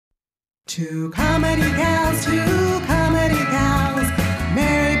Two comedy gals, Mary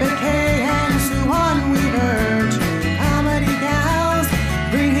and Suwon Weaver. Two comedy gals,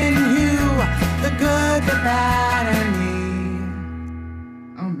 bringing you the good, the bad, and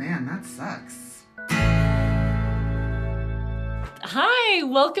the... Oh man, that sucks. Hi,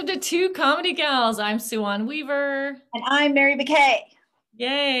 welcome to Two Comedy Gals. I'm Suwon Weaver. And I'm Mary McKay.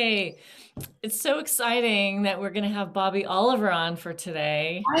 Yay. It's so exciting that we're going to have Bobbie Oliver on for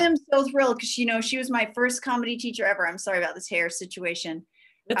today. I am so thrilled because, she was my first comedy teacher ever. I'm sorry about this hair situation.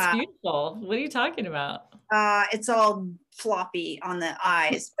 It's beautiful. What are you talking about? It's all floppy on the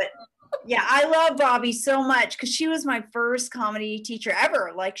eyes. But yeah, I love Bobbie so much because she was my first comedy teacher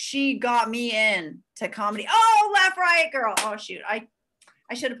ever. Like, she got me in to comedy. Oh, left, right, girl. Oh, shoot. I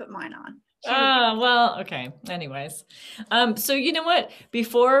should have put mine on. Well, okay. Anyways. So you know what?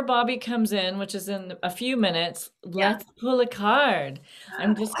 Before Bobbie comes in, which is in a few minutes, let's pull a card.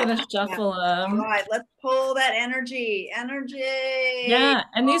 I'm just going to shuffle them. All right, let's pull that energy. Yeah,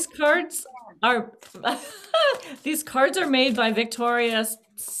 and these cards are these cards are made by Victoria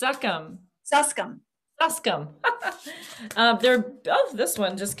Suscum. This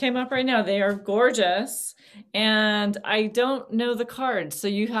one just came up right now. They are gorgeous, and I don't know the cards, so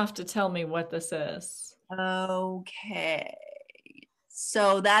you have to tell me what this is. Okay,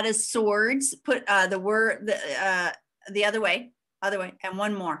 so that is swords. Put the word the other way, and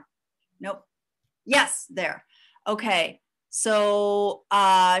one more. Nope. Yes, there. Okay, so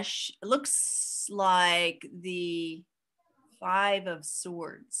looks like the 5 of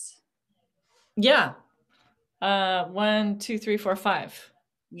swords. Yeah. 1, 2, 3, 4, 5.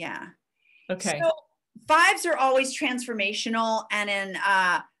 Yeah. Okay. So 5s are always transformational, and in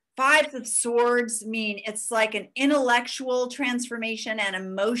 5 of swords mean it's like an intellectual transformation and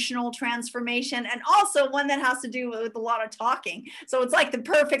emotional transformation, and also one that has to do with a lot of talking. So it's like the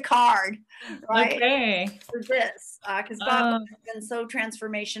perfect card, right? Okay. For this, because Bob has been so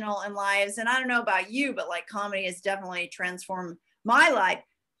transformational in lives, and I don't know about you, but like comedy has definitely transformed my life.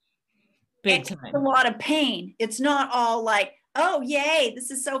 Big time. It's a lot of pain. It's not all like, oh, yay,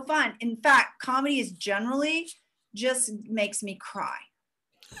 this is so fun. In fact, comedy is generally just makes me cry.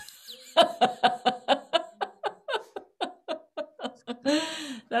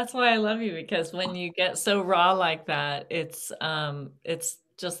 That's why I love you, because when you get so raw like that, it's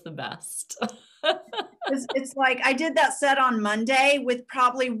just the best. It's like I did that set on Monday with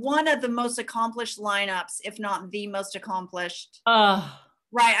probably one of the most accomplished lineups, if not the most accomplished.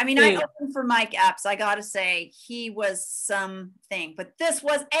 Right. I mean, I opened for Mike Epps. I got to say, he was something, but this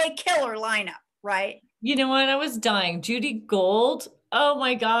was a killer lineup, right? You know what? I was dying. Judy Gold. Oh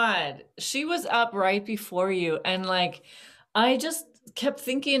my God. She was up right before you. And like, I just kept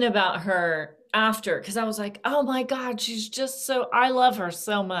thinking about her after, because I was like, oh my God, she's just I love her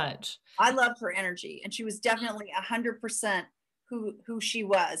so much. I love her energy. And she was definitely 100% who she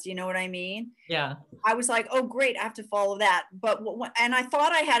was, you know what I mean? Yeah. I was like, oh great, I have to follow that. But and I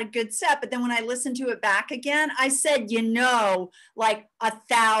thought I had a good set, but then when I listened to it back again, I said, like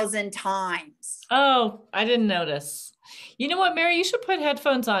 1,000 times. Oh, I didn't notice. You know what, Mary, you should put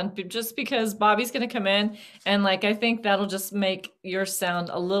headphones on, just because Bobbie's going to come in, and like, I think that'll just make your sound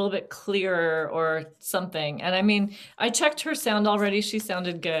a little bit clearer or something. And I mean, I checked her sound already. She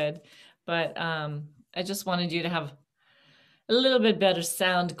sounded good, but I just wanted you to have a little bit better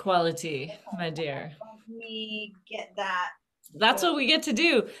sound quality, my dear. Let me get that. That's what we get to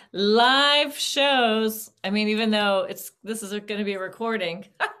do. Live shows. I mean, even though this is going to be a recording,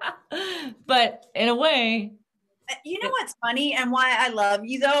 but in a way. You know what's funny and why I love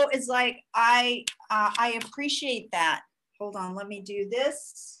you though is like I appreciate that. Hold on, let me do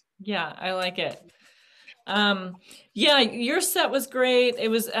this. Yeah, I like it. Yeah, your set was great. It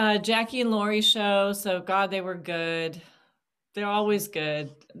was Jackie and Lori's show, so God, they were good. They're always good.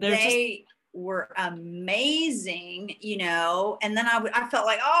 They were amazing, and then I felt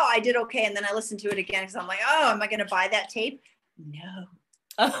like, oh, I did okay. And then I listened to it again because I'm like, oh, am I going to buy that tape? No.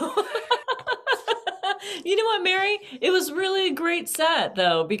 Oh. You know what, Mary? It was really a great set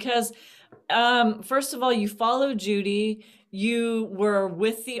though, because first of all, you followed Judy. You were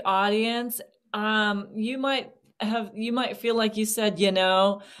with the audience. You might feel like you said,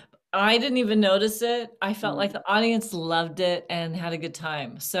 I didn't even notice it. I felt like the audience loved it and had a good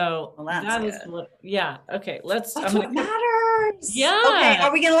time. So that is yeah. Okay, That's what matters. Yeah. Okay,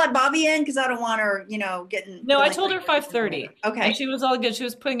 are we gonna let Bobbie in? Because I don't want her, getting. No, I told her 5:30. Okay. And she was all good. She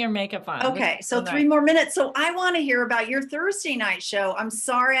was putting her makeup on. Okay, so 3 more minutes. So I want to hear about your Thursday night show. I'm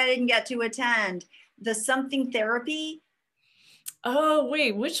sorry I didn't get to attend the Something Therapy. Oh,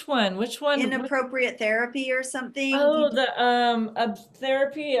 wait, which one? Which one? Inappropriate therapy or something. Oh, the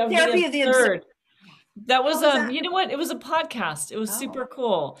therapy of Therapy the of the absurd. That was that? you know what? It was a podcast. It was super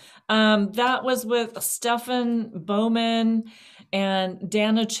cool. That was with Stefan Bowman and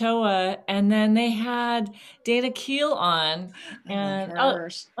Dan Ochoa, and then they had Dana Keel on. And oh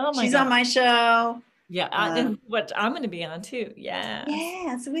my She's God. on my show. Yeah, and what I'm going to be on too. Yeah.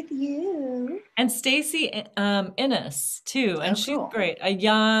 Yes, with you. And Stacy Innes too, and she's great. A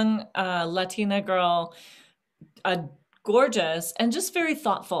young Latina girl, gorgeous and just very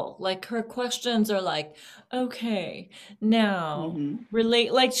thoughtful. Like her questions are like, okay, now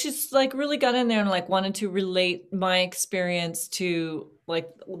relate. Like she's like really got in there and like wanted to relate my experience to like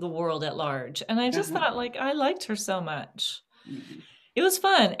the world at large. And I just thought like I liked her so much. It was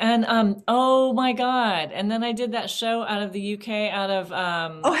fun. And oh my God. And then I did that show out of the UK, out of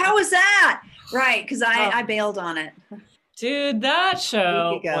oh, how was that? Right, because I bailed on it. Dude, that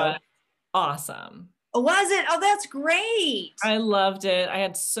show was awesome. Oh, was it? Oh, that's great. I loved it. I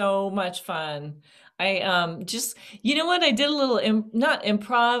had so much fun. I just, you know what? I did a little not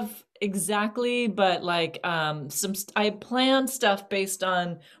improv exactly, but like I planned stuff based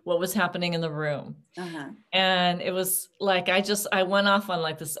on what was happening in the room. And it was like I went off on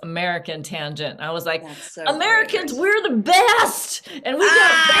like this American tangent. I was like, Americans, we're the best, and we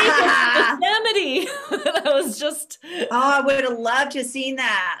got Vegas Yosemite. And I was just I would have loved to have seen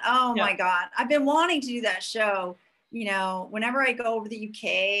that. Oh my God, I've been wanting to do that show. You know, whenever I go over the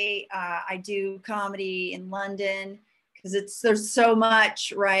UK, I do comedy in London because there's so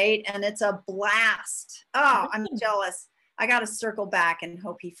much, right? And it's a blast. Oh, I'm jealous. I got to circle back and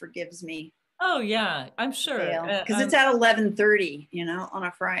hope he forgives me. Oh yeah, I'm sure. Because it's at 11:30, you know, on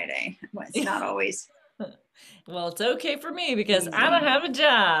a Friday. It's not always. Well, it's okay for me because I don't have a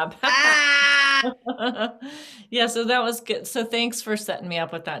job. Yeah, so that was good. So thanks for setting me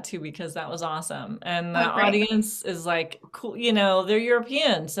up with that too, because that was awesome. And the audience is like, cool, you know, they're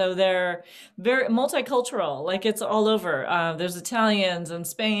European, so they're very multicultural. Like it's all over. There's Italians and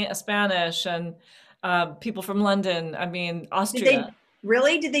Spanish and people from London. I mean, Austria.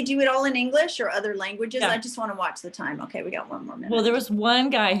 Did they do it all in English or other languages? I just want to watch the time. Okay, we got one more minute. Well, there was one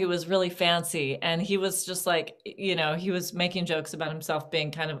guy who was really fancy, and he was just like, you know, he was making jokes about himself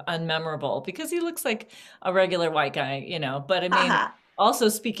being kind of unmemorable because he looks like a regular white guy, you know, but I mean, also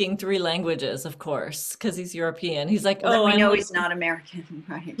speaking 3 languages, of course, because he's European. He's like, I know he's not American,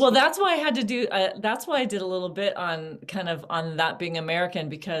 right? Well, that's why I had to do, that's why I did a little bit on kind of on that being American,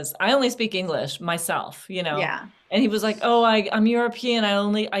 because I only speak English myself, you know? Yeah. And he was like, oh, I'm European.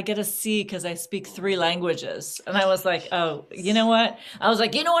 I get a C because I speak 3 languages. And I was like, oh, you know what? I was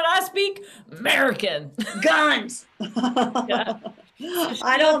like, you know what I speak? American. Guns.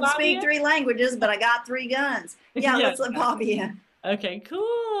 I don't speak 3 languages, but I got 3 guns. Yeah, let's let Bobbie in. Okay,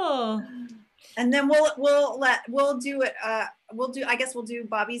 cool. And then we'll do it. I guess we'll do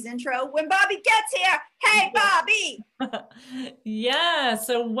Bobbie's intro when Bobbie gets here. Hey, Bobbie. Yeah.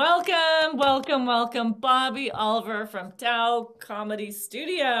 So welcome, Bobbie Oliver from Tao Comedy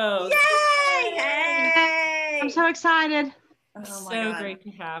Studios. Yay! Hey! I'm so excited. Oh so great to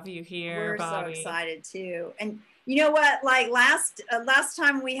have you here, Bobbie. We're so excited too. And you know what? Like last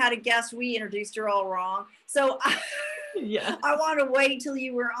time we had a guest, we introduced her all wrong. So I want to wait till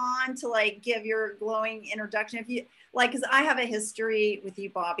you were on to like give your glowing introduction. If you like, because I have a history with you,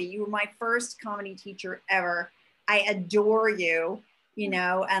 Bobbie. You were my first comedy teacher ever. I adore you, you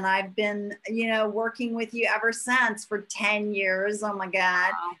know, and I've been, you know, working with you ever since for 10 years. Oh my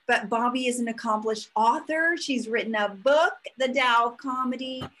God. Wow. But Bobbie is an accomplished author. She's written a book, The Tao of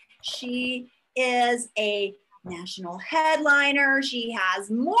Comedy. She is a national headliner. She has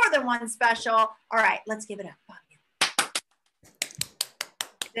more than one special. All right, let's give it up, Bobbie.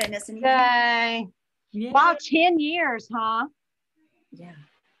 Did I miss anything? Yay. Yeah. Wow, 10 years, huh? Yeah.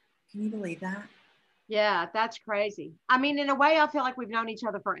 Can you believe that? Yeah, that's crazy. I mean, in a way, I feel like we've known each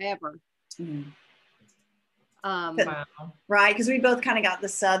other forever. Wow. Right, because we both kind of got the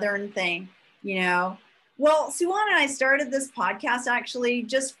Southern thing, you know. Well, Suwon and I started this podcast actually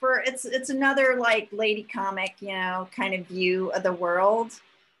just for, it's another like lady comic, you know, kind of view of the world.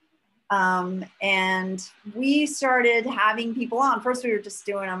 And we started having people on. First, we were just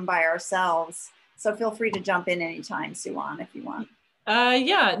doing them by ourselves. So feel free to jump in anytime, Suwon, if you want.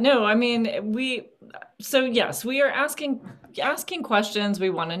 Yeah, no, I mean, yes, we are asking questions.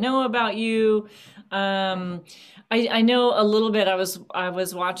 We want to know about you. I know a little bit. I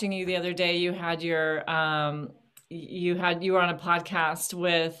was watching you the other day. You had you were on a podcast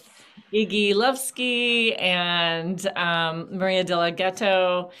with Iggy Lovesky and Maria De La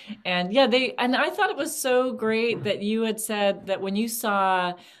Ghetto. And yeah, and I thought it was so great that you had said that when you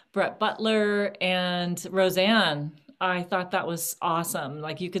saw Brett Butler and Roseanne, I thought that was awesome.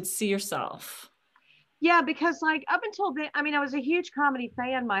 Like you could see yourself. Yeah, because like up until then, I mean, I was a huge comedy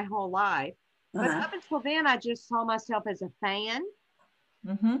fan my whole life, but up until then, I just saw myself as a fan,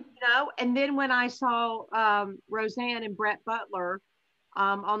 and then when I saw Roseanne and Brett Butler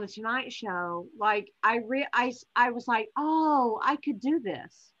on the Tonight Show, like I was like, oh, I could do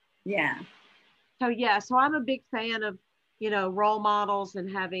this. Yeah. So yeah, so I'm a big fan of, role models and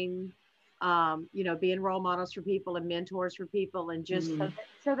having, being role models for people and mentors for people, and just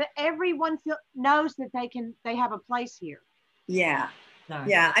so that everyone knows that they have a place here. Yeah. Nice.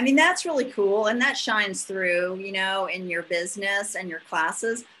 Yeah. I mean, that's really cool. And that shines through, in your business and your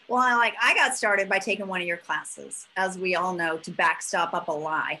classes. Well, I got started by taking one of your classes, as we all know, to backstop up a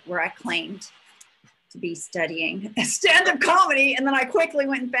lie, where I claimed to be studying stand-up comedy. And then I quickly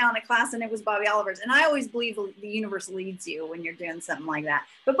went and found a class, and it was Bobbie Oliver's. And I always believe the universe leads you when you're doing something like that.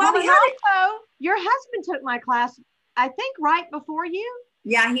 But Bobbie, your husband took my class, I think, right before you.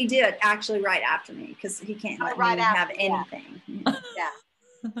 Yeah, he did, actually right after me, because he can't let me have anything. Yeah.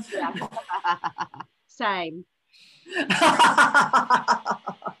 Same. No,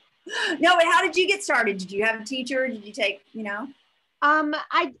 but how did you get started? Did you have a teacher? Did you take,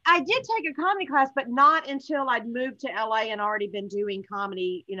 I did take a comedy class, but not until I'd moved to LA and already been doing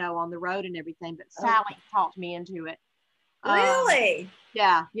comedy, on the road and everything. But Sally talked me into it. Really?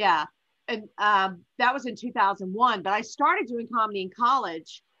 Yeah. And that was in 2001. But I started doing comedy in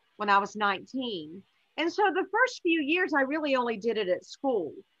college when I was 19. And so the first few years, I really only did it at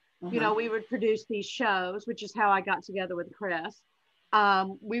school. We would produce these shows, which is how I got together with Chris.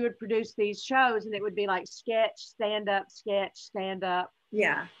 We would produce these shows, and it would be like sketch, stand up.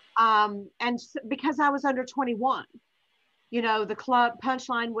 Yeah. And because I was under 21, the club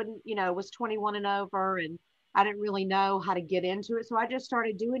Punchline wouldn't, was 21 and over, and I didn't really know how to get into it. So I just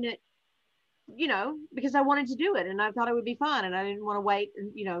started doing it, because I wanted to do it, and I thought it would be fun, and I didn't want to wait,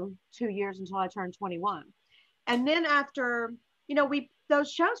 2 years until I turned 21. And then after, those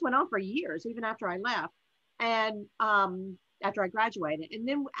shows went on for years, even after I left, and after I graduated. And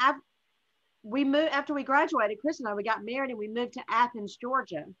then after we graduated, Chris and I, we got married, and we moved to Athens,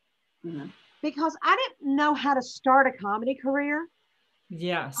 Georgia, because I didn't know how to start a comedy career.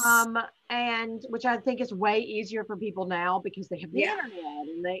 Yes. And which I think is way easier for people now because they have the internet,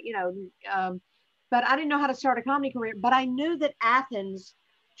 and they, but I didn't know how to start a comedy career. But I knew that Athens,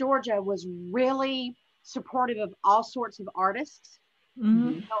 Georgia was really supportive of all sorts of artists,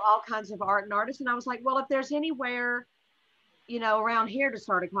 all kinds of art and artists. And I was like, well, if there's anywhere, around here to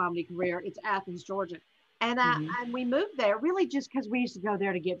start a comedy career, it's Athens, Georgia. And and we moved there really just because we used to go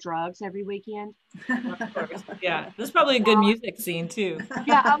there to get drugs every weekend. Yeah, there's probably a good music scene too.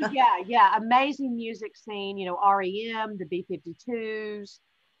 Yeah. Amazing music scene. REM, the B-52s.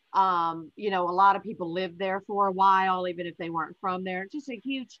 A lot of people lived there for a while, even if they weren't from there. Just a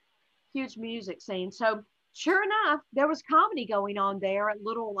huge music scene. So sure enough, there was comedy going on there at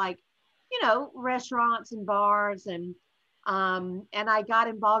little restaurants and bars, and I got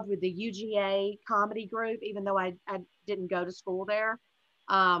involved with the UGA comedy group, even though I didn't go to school there.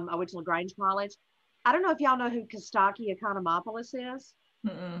 I went to LaGrange College. I don't know if y'all know who Kostaki Economopoulos is,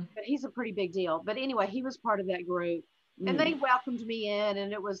 but he's a pretty big deal. But anyway, he was part of that group, and they welcomed me in,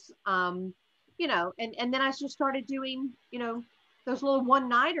 and it was, and then I just started doing, those little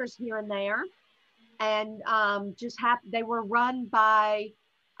one-nighters here and there, and they were run by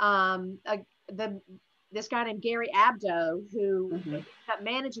this guy named Gary Abdo, who ended up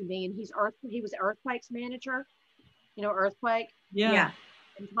managing me, and he was Earthquake's manager, Earthquake. Yeah.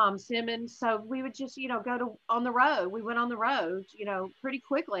 And Tom Simmons. So we would just, go on the road. We went on the road, pretty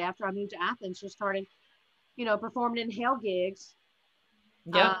quickly after I moved to Athens, just started, performing in hell gigs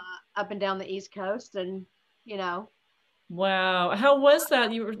up and down the East Coast. And, Wow. How was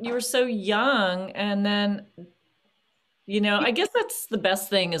that? You were so young, and then I guess that's the best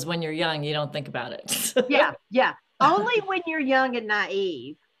thing is when you're young, you don't think about it. Yeah. Only when you're young and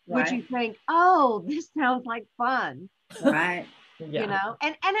naive would you think, oh, this sounds like fun. Right. And at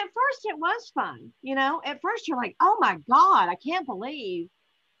first it was fun. At first you're like, oh my God, I can't believe,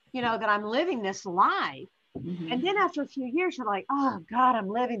 that I'm living this life. And then after a few years, you're like, oh God, I'm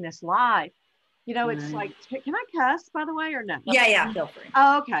living this life. It's like, can I cuss, by the way, or no? Yeah, feel free.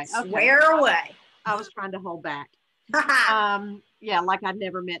 Oh, okay. Swear away. I was trying to hold back. Like I'd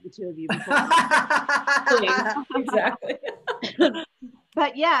never met the two of you before. Exactly.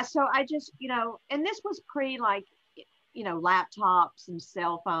 But yeah, so I just, and this was you know, laptops and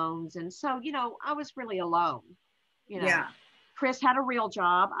cell phones. And so, you know, I was really alone, you know. Yeah. Chris had a real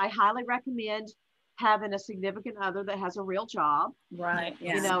job. I highly recommend having a significant other that has a real job. Right.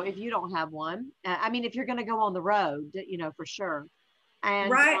 Yeah. You know, if you don't have one, I mean, if you're going to go on the road, you know, for sure. And,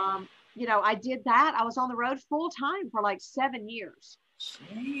 right. You know, I did that. I was on the road full time for like 7 years.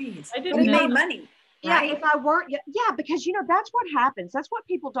 Jeez. I didn't but he know made money. Yeah, Right? if I weren't, yeah, because you know, that's what happens. That's what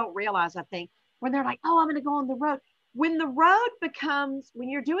people don't realize, I think, when they're like, oh, I'm going to go on the road. When the road becomes, when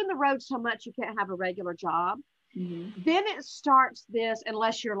you're doing the road so much, you can't have a regular job. Mm-hmm. Then it starts this,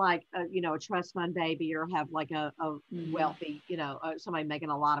 unless you're like, you know, a trust fund baby or have like a wealthy, you know, somebody making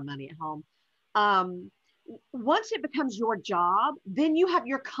a lot of money at home. Once it becomes your job, then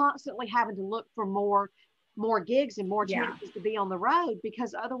you're constantly having to look for more gigs and more chances to be on the road,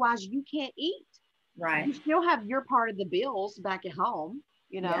 because otherwise you can't eat. Right. You still have your part of the bills back at home,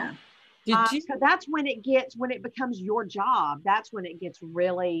 you know. Yeah. So that's when it becomes your job. That's when it gets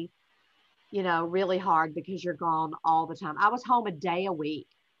really, you know, really hard, because you're gone all the time. I was home a day a week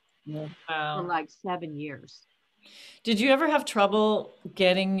for like 7 years. Did you ever have trouble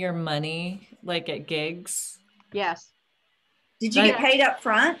getting your money, like at gigs? Yes. Did you get paid up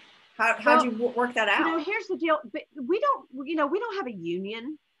front? How'd you work that out? You know, here's the deal. But we don't have a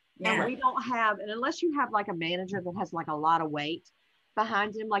union. Yeah. And we don't have, and unless you have like a manager that has like a lot of weight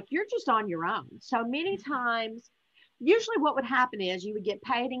behind him, like you're just on your own. So many times, usually what would happen is you would get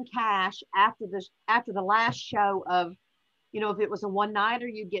paid in cash after the last show of, you know, if it was a one nighter,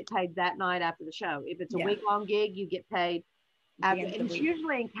 you'd get paid that night after the show. If it's a week-long gig, you get paid after, and it's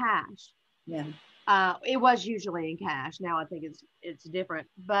usually in cash. Yeah. It was usually in cash. Now I think it's different,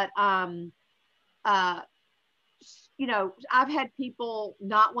 but you know, I've had people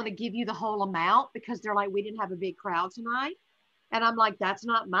not want to give you the whole amount because they're like, we didn't have a big crowd tonight. And I'm like, that's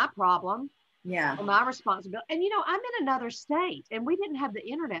not my problem. Yeah. Or my responsibility. And, you know, I'm in another state and we didn't have the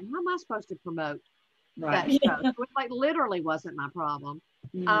internet. How am I supposed to promote that show? So it like literally wasn't my problem.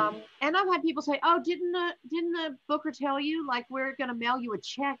 Mm-hmm. And I've had people say, oh, didn't the booker tell you, like, we're going to mail you a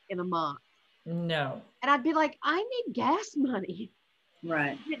check in a month? No. And I'd be like, I need gas money.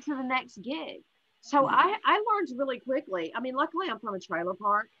 Right. To get to the next gig. So I learned really quickly. I mean, luckily I'm from a trailer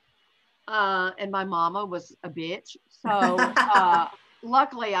park, and my mama was a bitch. So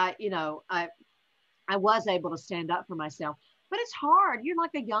luckily I was able to stand up for myself. But it's hard. You're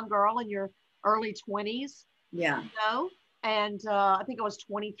like a young girl in your early 20s. Yeah. You know? And I think I was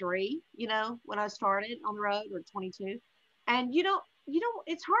 23, you know, when I started on the road, or 22. And you know,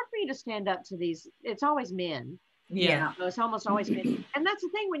 it's hard for you to stand up to these. It's always men. Yeah. So it's almost always men. And that's the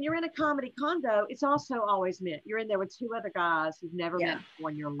thing, when you're in a comedy condo, it's also always men. You're in there with two other guys you've never met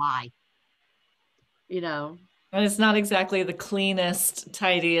before in your life. You know? And it's not exactly the cleanest,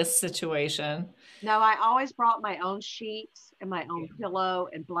 tidiest situation. No, I always brought my own sheets and my own pillow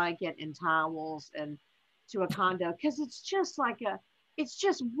and blanket and towels and to a condo, because it's just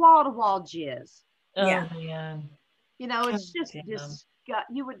wall to wall jizz. Oh, man. You know, it's just it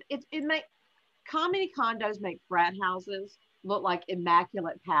make comedy condos make frat houses look like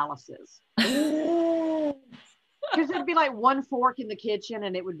immaculate palaces. Because it'd be like one fork in the kitchen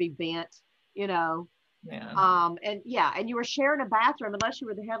and it would be bent, you know. Yeah. And you were sharing a bathroom. Unless you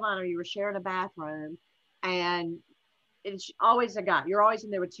were the headliner, you were sharing a bathroom, and it's always a guy. You're always in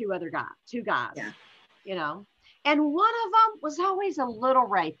there with two guys. Yeah. You know, and one of them was always a little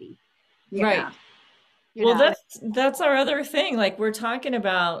rapey. Yeah. Right. Well, that's our other thing. Like, we're talking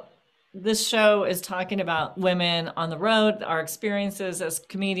about, this show is talking about women on the road, our experiences as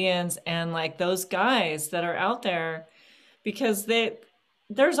comedians, and like those guys that are out there, because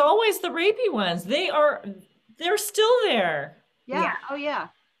there's always the rapey ones. They're still there. Yeah. Oh yeah.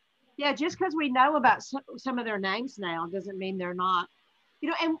 Yeah. Just because we know about some of their names now doesn't mean they're not, you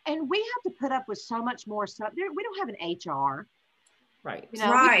know, and we have to put up with so much more stuff. We don't have an HR. Right. You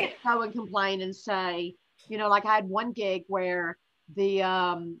know, we can't go and complain and say, you know, like I had one gig where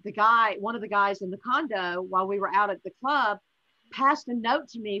one of the guys in the condo, while we were out at the club, passed a note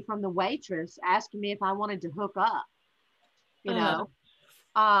to me from the waitress asking me if I wanted to hook up, you know.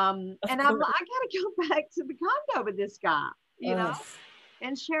 And I'm like, I gotta go back to the condo with this guy, you know,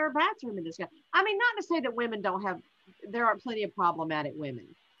 and share a bathroom with this guy. I mean, not to say that women there are plenty of problematic women.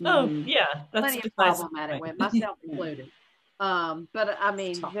 Oh yeah, that's plenty of problematic women, myself included. But I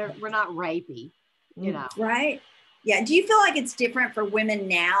mean, we're not rapey, you know. Right. Yeah. Do you feel like it's different for women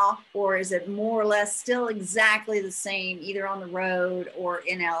now, or is it more or less still exactly the same, either on the road or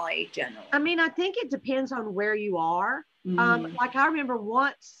in LA generally? I mean, I think it depends on where you are. Like I remember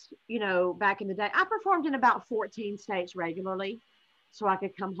once, you know, back in the day, I performed in about 14 states regularly, so I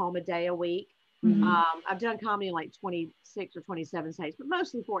could come home a day a week. I've done comedy in like 26 or 27 states, but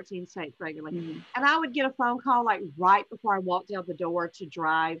mostly 14 states regularly. And I would get a phone call like right before I walked out the door to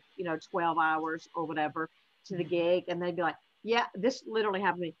drive, 12 hours or whatever to the gig. And they'd be like, yeah, this literally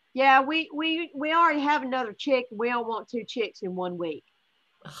happened to me. Yeah, we already have another chick. We don't want 2 chicks in 1 week.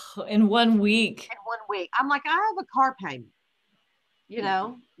 In 1 week. In 1 week. I'm like, I have a car payment,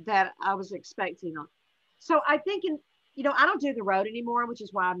 that I was expecting on. So I think I don't do the road anymore, which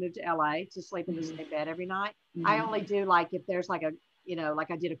is why I moved to LA to sleep in the same bed every night. I only do like if there's like a,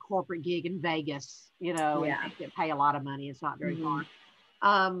 like I did a corporate gig in Vegas, and I pay a lot of money. It's not very far.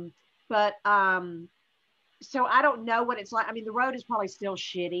 So I don't know what it's like. I mean, the road is probably still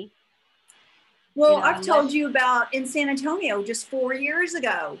shitty. Well, I've told you about in San Antonio just 4 years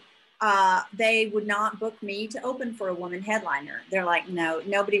ago. They would not book me to open for a woman headliner. They're like, no,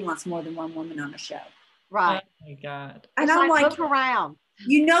 nobody wants more than one woman on a show. Right. Oh my God. And I'm like, look around.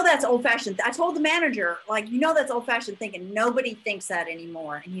 That's old fashioned. I told the manager, like, that's old fashioned thinking. Nobody thinks that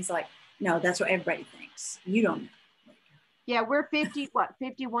anymore. And he's like, no, that's what everybody thinks. You don't know. Yeah, we're 51%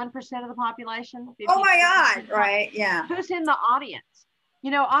 of the population. Oh my God. Right. Yeah. Who's in the audience?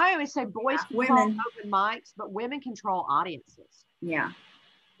 I always say boys control women. Open mics, but women control audiences. Yeah.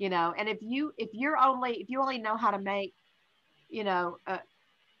 And if you only know how to make,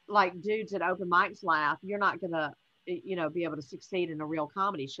 like dudes at open mics laugh, you're not gonna, be able to succeed in a real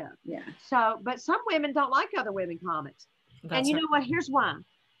comedy show. Yeah. So, but some women don't like other women comics. And you know what? Here's why.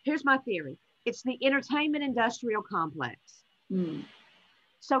 Here's my theory. It's the entertainment industrial complex.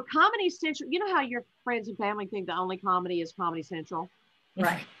 So Comedy Central, you know how your friends and family think the only comedy is Comedy Central?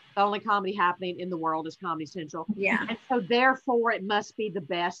 Right. The only comedy happening in the world is Comedy Central. Yeah. And so therefore it must be the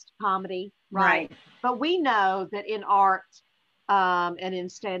best comedy, right? But we know that in art and in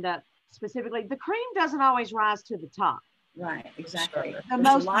stand-up specifically, the cream doesn't always rise to the top. Right, exactly. The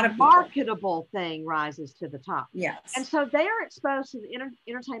most marketable thing rises to the top. Yes. And so they are exposed to the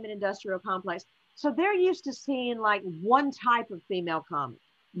entertainment industrial complex. So they're used to seeing like one type of female comic.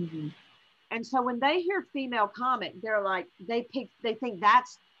 And so when they hear female comic, they're like, they think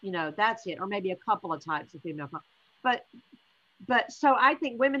that's, that's it, or maybe a couple of types of female comic. But so I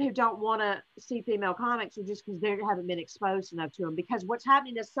think women who don't want to see female comics are just because they haven't been exposed enough to them. Because what's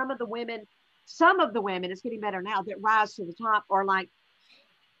happening is some of the women, it's getting better now, that rise to the top are like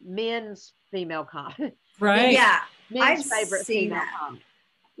men's female comic. Right. Yeah. Men's favorite female comic.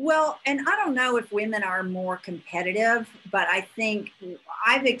 Well, and I don't know if women are more competitive, but I think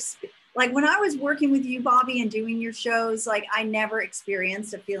like when I was working with you, Bobbie, and doing your shows, like I never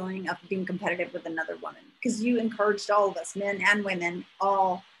experienced a feeling of being competitive with another woman, because you encouraged all of us, men and women,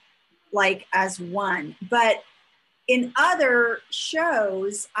 all like as one. But in other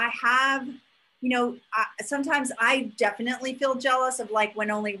shows, I have, sometimes I definitely feel jealous of like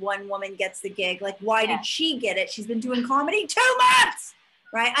when only one woman gets the gig. Like, why did she get it? She's been doing comedy 2 months,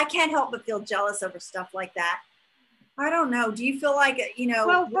 right? I can't help but feel jealous over stuff like that. I don't know. Do you feel like,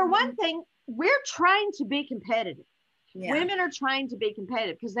 Well, for one thing, we're trying to be competitive. Yeah. Women are trying to be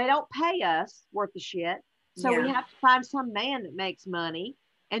competitive because they don't pay us worth the shit. So we have to find some man that makes money.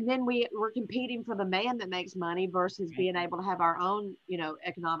 And then we're competing for the man that makes money versus being able to have our own,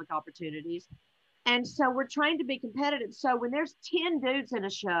 economic opportunities. And so we're trying to be competitive. So when there's 10 dudes in a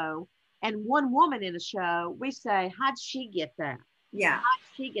show and 1 woman in a show, we say, how'd she get that? Yeah.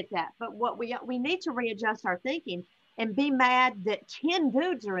 How'd she get that? But what we need to readjust our thinking and be mad that 10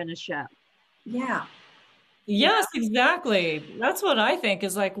 dudes are in a show. Yeah. Yes, exactly. That's what I think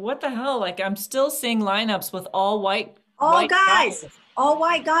is like, what the hell? Like, I'm still seeing lineups with all white guys. All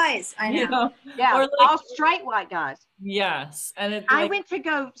white guys. I know. Yeah. Or like, all straight white guys. Yes. And I went to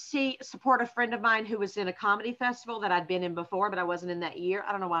go support a friend of mine who was in a comedy festival that I'd been in before, but I wasn't in that year.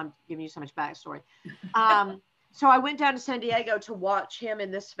 I don't know why I'm giving you so much backstory. So I went down to San Diego to watch him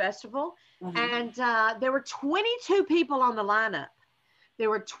in this festival. And there were 22 people on the lineup. There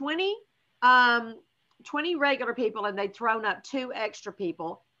were 20 regular people, and they'd thrown up 2 extra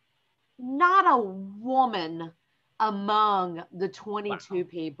people. Not a woman among the 22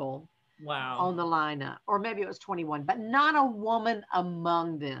 people on the lineup. Or maybe it was 21, but not a woman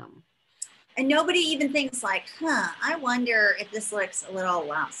among them. And nobody even thinks like, I wonder if this looks a little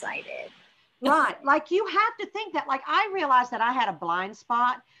lopsided. Right. Like you have to think that, like I realized that I had a blind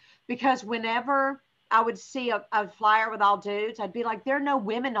spot because whenever I would see a flyer with all dudes, I'd be like, there are no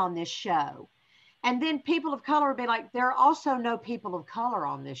women on this show. And then people of color would be like, there are also no people of color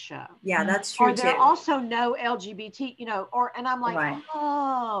on this show. Yeah, that's true. Or there are also no LGBT, and I'm like,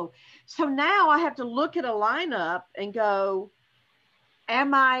 oh. So now I have to look at a lineup and go,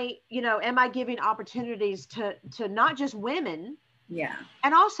 am I giving opportunities to not just women, Yeah.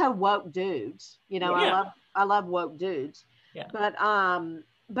 And also woke dudes, you know, Yeah. I love woke dudes. Yeah. But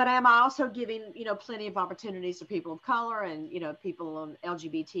am I also giving, you know, plenty of opportunities to people of color and, you know, people on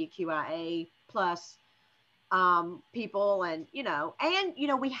LGBTQIA plus people, and, you know,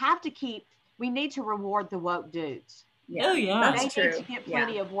 we need to reward the woke dudes. Yeah. Oh, yeah. That's They true. need to get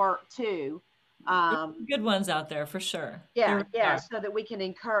plenty of work too. Good ones out there for sure. Yeah, so that we can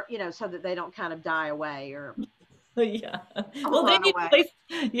encourage, you know, so that they don't kind of die away or yeah. Well, they need a place.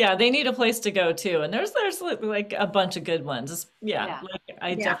 Yeah, they need a place to go too. And there's like a bunch of good ones. Like,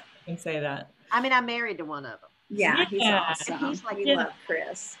 I definitely can say that. I mean, I'm married to one of them. Yeah, he's awesome. He's like, we love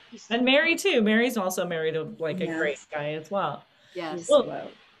Chris. And Mary too. Mary's also married to like a great guy as well. Yes. Well,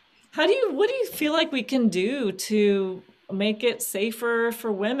 what do you feel like we can do to make it safer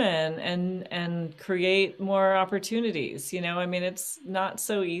for women and create more opportunities? You know, I mean, it's not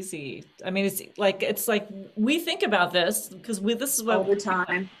so easy. I mean, it's like we think about this because this is what all the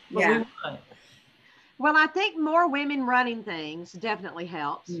time. We want. Well, I think more women running things definitely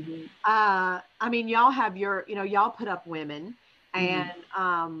helps. I mean, y'all have y'all put up women, and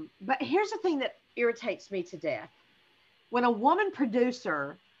but here's the thing that irritates me to death: when a woman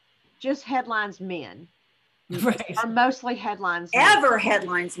producer just headlines men. Right. Are mostly headlines.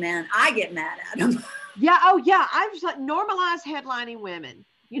 Headlines men. I get mad at them. Yeah. Oh, yeah. I was like, normalize headlining women.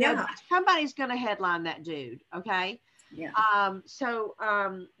 You know, somebody's going to headline that dude. Okay. Yeah. So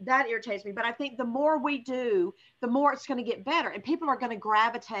that irritates me. But I think the more we do, the more it's going to get better, and people are going to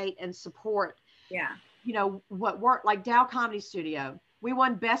gravitate and support. Yeah. You know what work, like Dow Comedy Studio. We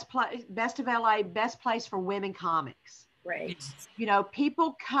won best of LA, best place for women comics. Right. You know,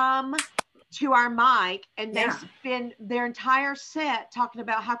 people come to our mic and they spend their entire set talking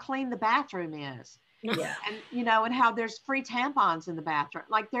about how clean the bathroom is. Yeah. And, you know, and how there's free tampons in the bathroom.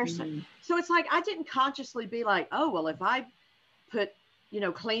 Like there's, so it's like, I didn't consciously be like, oh, well, if I put, you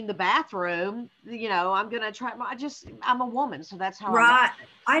know, clean the bathroom, you know, I'm going to try, I'm a woman. So that's how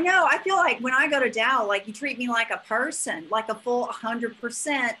I know. I feel like when I go to Dow, like you treat me like a person, like a full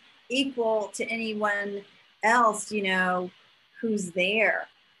 100% equal to anyone else, you know, who's there.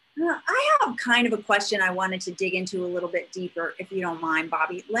 I have kind of a question I wanted to dig into a little bit deeper, if you don't mind,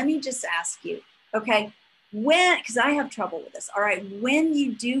 Bobbie. Let me just ask you, okay, because I have trouble with this. All right, when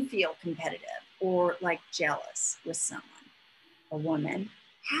you do feel competitive or like jealous with someone, a woman,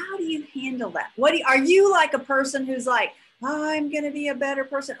 how do you handle that? Are you like a person who's like, oh, I'm going to be a better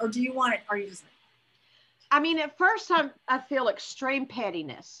person? Or do you want it? Are you just like, I mean, at first I feel extreme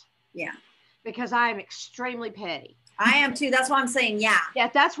pettiness. Yeah. Because I am extremely petty. I am too. That's why I'm saying, yeah. Yeah,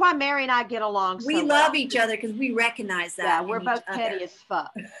 that's why Mary and I get along. We love each other because we recognize that. Yeah, we're both petty as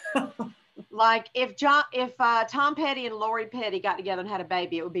fuck. Like if Tom Petty and Lori Petty got together and had a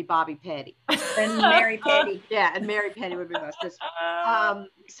baby, it would be Bobbie Petty. And Mary Petty. Yeah, and Mary Petty would be my sister.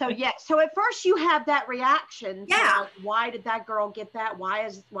 So at first you have that reaction. Yeah. Like, why did that girl get that? Why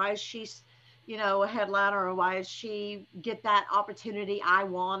is she, you know, a headliner, or why does she get that opportunity I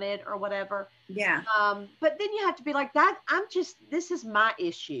wanted or whatever? Yeah. But then you have to be like that. This is my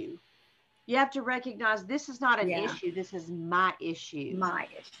issue. You have to recognize this is not an issue. This is my issue. My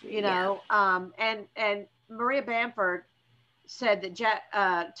issue. You know, and Maria Bamford said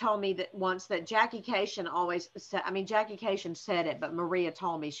that told me that once that Jackie Cation always said, I mean, Jackie Cation said it, but Maria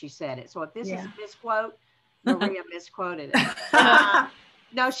told me she said it. So if this is a misquote, Maria misquoted it.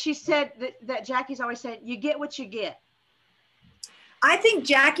 No, she said that Jackie's always said, you get what you get. I think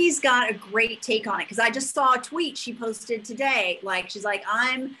Jackie's got a great take on it, because I just saw a tweet she posted today. Like, she's like,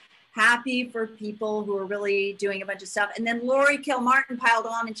 I'm happy for people who are really doing a bunch of stuff. And then Lori Kilmartin piled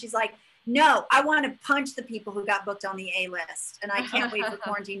on and she's like, no, I want to punch the people who got booked on the A list. And I can't wait for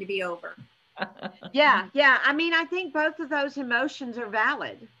quarantine to be over. Yeah. I mean, I think both of those emotions are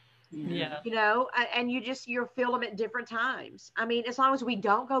valid. Yeah. You know, and you feel them at different times. I mean, as long as we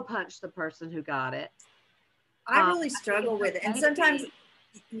don't go punch the person who got it. I really struggle with it. And sometimes,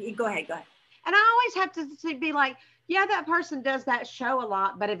 go ahead. And I always have to be like, yeah, that person does that show a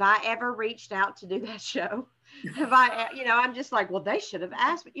lot, but have I ever reached out to do that show? Have I, you know, I'm just like, well, they should have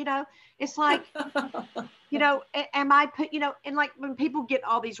asked me, you know, it's like, you know, am I put, you know, and like when people get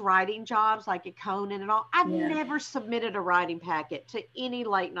all these writing jobs, like at Conan and all, I've never submitted a writing packet to any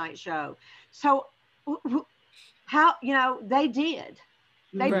late night show. So how, you know, they did,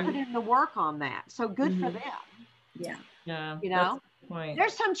 they put in the work on that. So good for them. Yeah. Yeah. You know,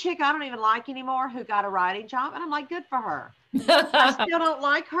 there's some chick I don't even like anymore who got a writing job, and I'm like, good for her. I still don't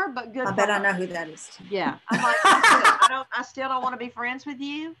like her, but good. I bet I know who that is. Yeah, I'm like, I still don't want to be friends with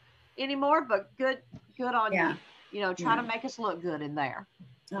you anymore, but good on you. You know, try to make us look good in there.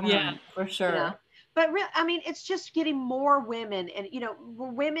 Yeah, for sure. You know? But I mean, it's just getting more women, and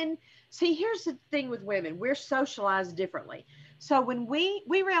women. See, here's the thing with women: we're socialized differently. So when we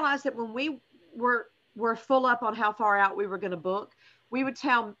realized that when we were full up on how far out we were going to book, we would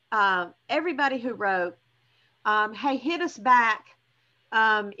tell everybody who wrote, "Hey, hit us back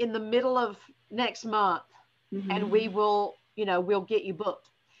in the middle of next month, and we will, we'll get you booked."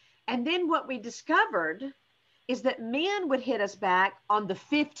 And then what we discovered is that men would hit us back on the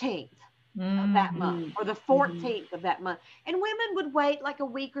 15th of that month or the 14th of that month. And women would wait like a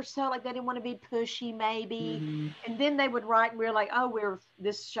week or so, like they didn't want to be pushy maybe. And then they would write and we were like, oh,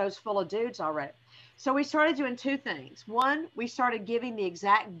 this show's full of dudes already. So we started doing two things. One, we started giving the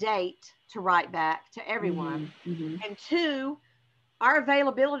exact date to write back to everyone. And two, our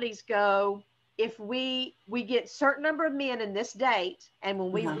availabilities go, if we get certain number of men in this date, and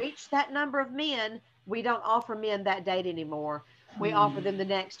when we reach that number of men, we don't offer men that date anymore. We offer them the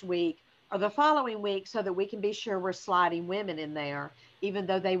next week or the following week so that we can be sure we're sliding women in there, even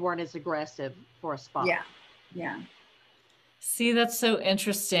though they weren't as aggressive for a spot. Yeah. See, that's so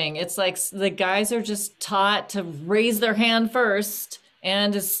interesting. It's like the guys are just taught to raise their hand first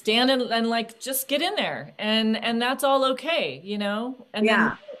and to stand and like just get in there, and that's all okay, And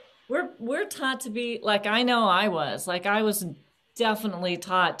then we're taught to be like, I know I was definitely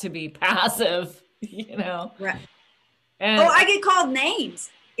taught to be passive, Right. And I get called names.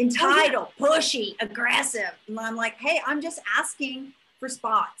 Entitled, pushy, aggressive. And I'm like, hey, I'm just asking for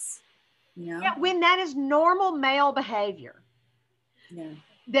spots. Yeah, when that is normal male behavior. Yeah.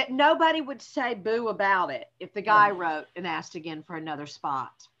 That nobody would say boo about it if the guy wrote and asked again for another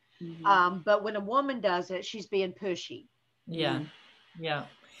spot. But when a woman does it, she's being pushy. Yeah.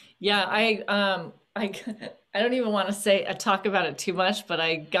 I don't even want to talk about it too much, but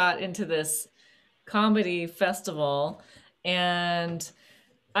I got into this comedy festival, and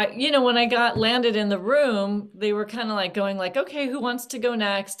when I landed in the room, they were kind of like going like, okay, who wants to go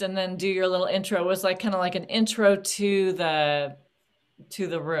next? And then do your little intro. It was like kind of like an intro to the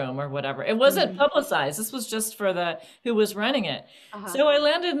room or whatever. It wasn't publicized. This was just for who was running it. So I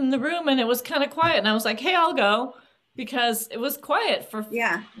landed in the room and it was kind of quiet. And I was like, hey, I'll go, because it was quiet for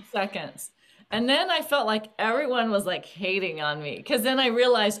 5 seconds. And then I felt like everyone was like hating on me, because then I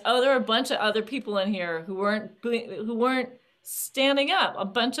realized, oh, there are a bunch of other people in here who weren't standing up, a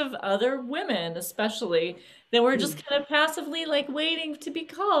bunch of other women especially, that were just kind of passively like waiting to be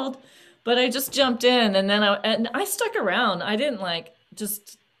called. But I just jumped in, and then I stuck around. I didn't like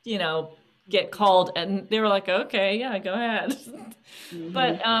just get called, and they were like, okay, yeah, go ahead.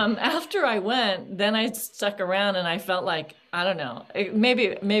 But after I went, then I stuck around, and I felt like, I don't know,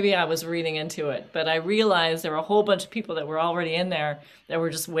 maybe I was reading into it, but I realized there were a whole bunch of people that were already in there that were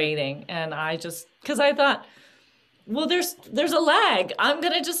just waiting, and because I thought, well, there's a lag. I'm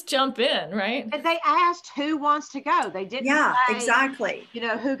gonna just jump in, right? And they asked who wants to go. They didn't say, exactly.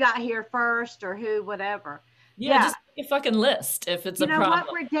 Who got here first or who, whatever. Just make a fucking list if it's a problem.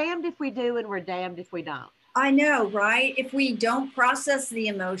 What? We're damned if we do, and we're damned if we don't. I know, right? If we don't process the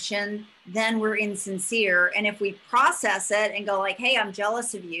emotion, then we're insincere. And if we process it and go like, hey, I'm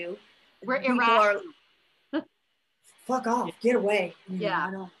jealous of you, we're irrational. Fuck off, get away. I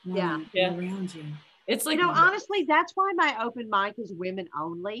don't want to be around you. It's like, honestly, that's why my open mic is women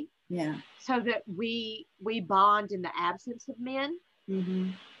only. Yeah. So that we bond in the absence of men.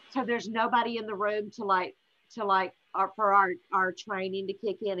 So there's nobody in the room for our training to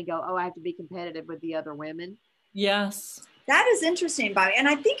kick in and go, oh, I have to be competitive with the other women. Yes. That is interesting, Bobbie. And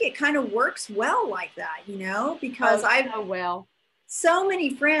I think it kind of works well like that, because so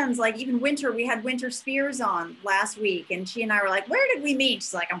many friends, like even we had Winter Spears on last week, and she and I were like, where did we meet?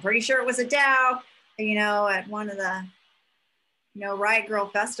 She's like, I'm pretty sure it was a Dow, at one of the, Riot Girl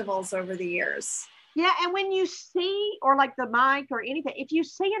festivals over the years. Yeah. And when you see, or like the mic or anything, if you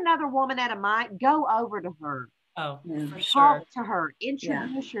see another woman at a mic, go over to her. Oh, for sure. Talk to her,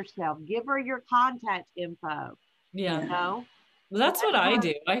 introduce yourself, give her your contact info. Yeah. Well, that's what I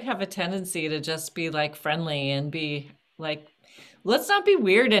do. I have a tendency to just be like friendly and be like, let's not be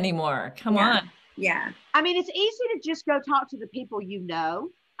weird anymore. Come on. Yeah. I mean, it's easy to just go talk to the people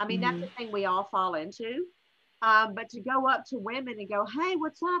I mean, that's the thing we all fall into. But to go up to women and go, hey,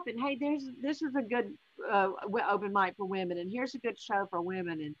 what's up? And hey, this is a good open mic for women, and here's a good show for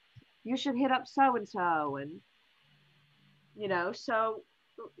women, and you should hit up so-and-so. And, so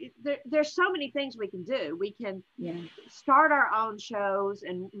there's so many things we can do. We can start our own shows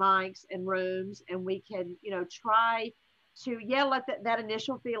and mics and rooms, and we can, try to, let that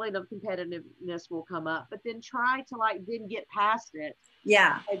initial feeling of competitiveness will come up, but then try to then get past it.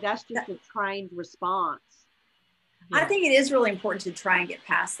 Yeah. That's just a trained response. I think it is really important to try and get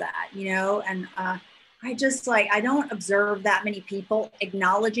past that, and I just I don't observe that many people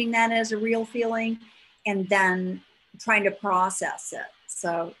acknowledging that as a real feeling and then trying to process it.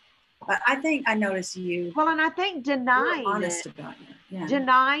 So I think I notice you. Well, and I think denying honest about it. Yeah.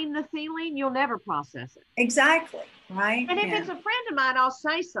 Denying the feeling, you'll never process it. Exactly. Right. And if it's a friend of mine, I'll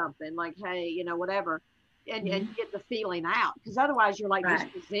say something like, hey, whatever, and get the feeling out. Because otherwise you're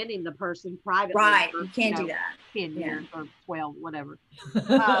just presenting the person privately. Right. You can't do that. 10 years or 12, whatever.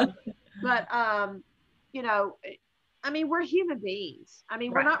 But I mean, we're human beings. I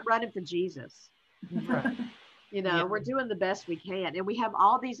mean, we're not running for Jesus. Right. We're doing the best we can, and we have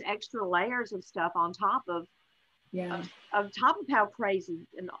all these extra layers of stuff on top of top of how crazy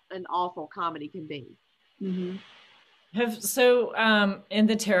and awful comedy can be. Mm-hmm. In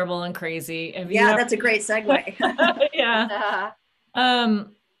the terrible and crazy, that's a great segue.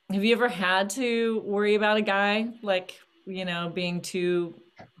 Have you ever had to worry about a guy being too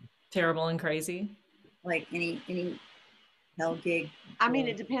terrible and crazy? Like any hell gig? I mean,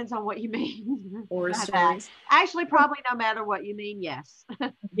 it depends on what you mean. Or stories. Actually, probably no matter what you mean, yes.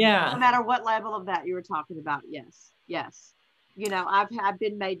 Yeah. No matter what level of that you were talking about, yes. I've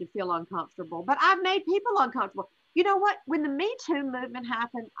been made to feel uncomfortable, but I've made people uncomfortable. You know what? When the Me Too movement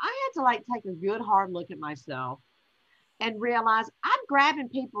happened, I had to take a good hard look at myself and realize I'm grabbing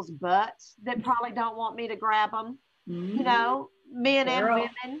people's butts that probably don't want me to grab them. Men and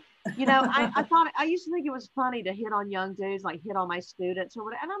women. I thought I used to think it was funny to hit on young dudes, hit on my students or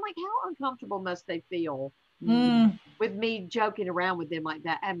whatever. And I'm like, how uncomfortable must they feel with me joking around with them like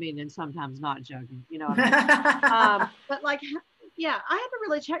that? I mean, and sometimes not joking, what I mean? But I had to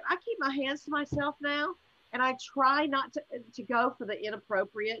really check. I keep my hands to myself now, and I try not to go for the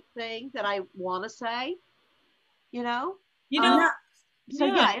inappropriate thing that I want to say. It's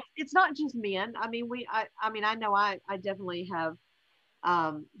not just men. I mean, I know I definitely have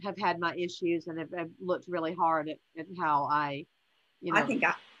had my issues and have looked really hard at how I think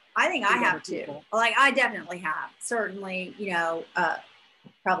I have too. I definitely have. Certainly,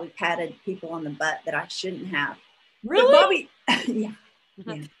 probably patted people on the butt that I shouldn't have. Really? Bobbie,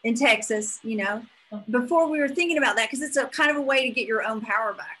 in Texas, before we were thinking about that, because it's a kind of a way to get your own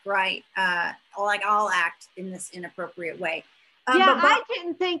power back, right? I'll act in this inappropriate way. I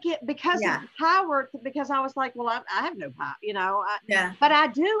didn't think it because of power, because I was like, well, I have no power, but I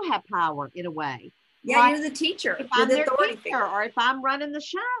do have power in a way. Yeah, you're the teacher. If I'm their teacher, or if I'm running the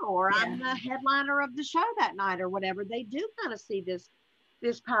show, or I'm the headliner of the show that night, or whatever, they do kind of see this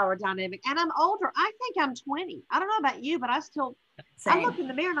power dynamic. And I'm older. I think I'm 20. I don't know about you, but I look in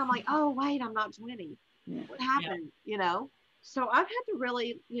the mirror and I'm like, oh wait, I'm not 20. Yeah. What happened? So I've had to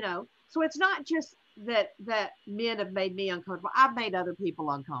really, so it's not just that men have made me uncomfortable. I've made other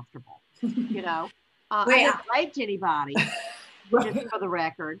people uncomfortable. I haven't raped anybody, just for the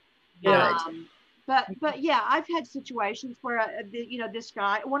record. Yeah. But yeah, I've had situations where this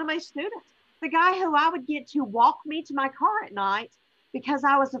guy, one of my students, the guy who I would get to walk me to my car at night because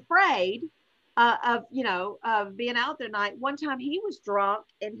I was afraid of being out there at night. One time he was drunk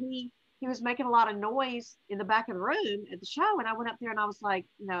and he was making a lot of noise in the back of the room at the show, and I went up there and I was like,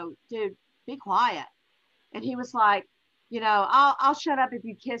 dude, be quiet. And he was like, I'll shut up if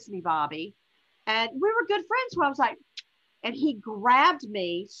you kiss me, Bobbie. And we were good friends. So I was like, and he grabbed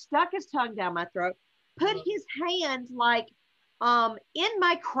me, stuck his tongue down my throat, put his hand in my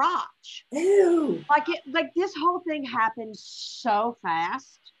crotch. Ew. Like this whole thing happened so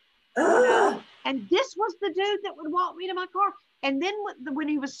fast. And this was the dude that would walk me to my car. And then when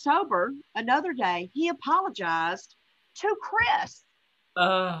he was sober, another day, he apologized to Chris.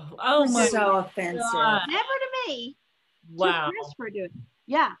 Oh my! So offensive. God. Never to me. Wow. To Chris for doing.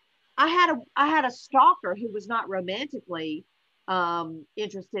 Yeah, I had a stalker who was not romantically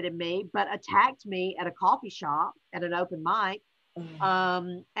interested in me, but attacked me at a coffee shop at an open mic.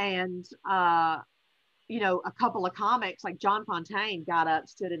 And a couple of comics like John Fontaine got up,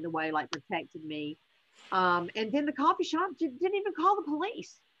 stood in the way, protected me. And then the coffee shop didn't even call the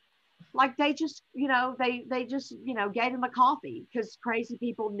police. They just, they just, gave him a coffee because crazy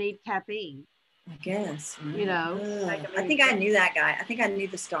people need caffeine. I guess. I think I knew that guy. I think I knew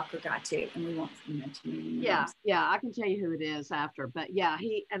the stalker guy too. And we won't mention him. Yeah. I can tell you who it is after. But yeah,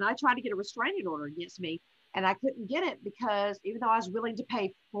 I tried to get a restraining order against me and I couldn't get it because even though I was willing to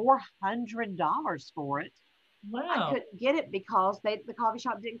pay $400 for it, I couldn't get it because the coffee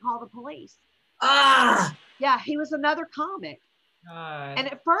shop didn't call the police. Yeah, he was another comic. And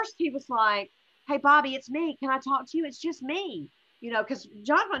at first he was like, hey, Bobbie, it's me. Can I talk to you? It's just me. Because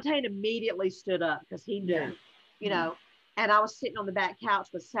John Fontaine immediately stood up because he knew, and I was sitting on the back couch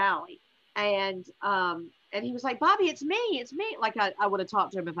with Sally. And he was like, Bobbie, it's me. Like I would have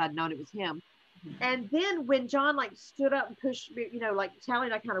talked to him if I'd known it was him. And then when John like stood up and pushed me, like Tally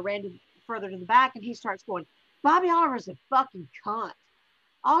and I kind of ran further to the back, and he starts going, Bobbie Oliver's a fucking cunt.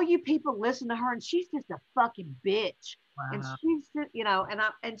 All you people listen to her, and she's just a fucking bitch. Wow. And she's just,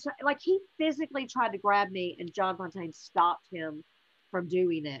 and so like he physically tried to grab me, and John Fontaine stopped him from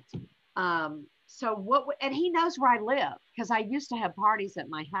doing it. And he knows where I live, because I used to have parties at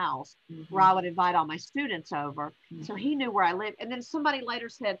my house where I would invite all my students over. So he knew where I lived. And then somebody later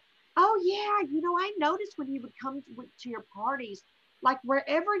said, oh yeah, I noticed when he would come to your parties, like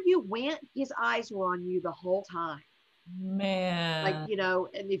wherever you went, his eyes were on you the whole time. Man. Like,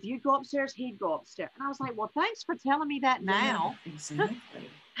 and if you'd go upstairs, he'd go upstairs. And I was like, well, thanks for telling me that now. Exactly.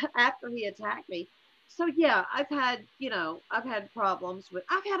 After he attacked me. So yeah, I've had problems with,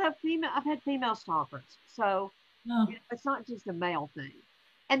 I've had female stalkers. So it's not just a male thing.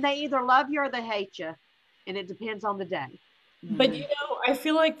 And they either love you or they hate you. And it depends on the day. But I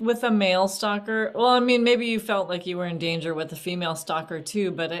feel like with a male stalker, well, I mean, maybe you felt like you were in danger with a female stalker too,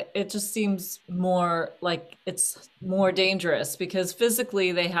 but it just seems more like it's more dangerous because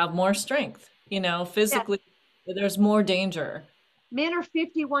physically they have more strength, physically there's more danger. Men are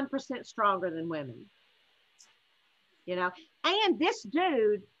 51% stronger than women, and this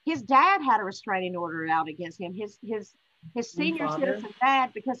dude, his dad had a restraining order out against him, his senior citizen dad,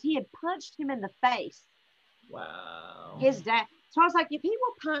 because he had punched him in the face. Wow. His dad. So I was like, if he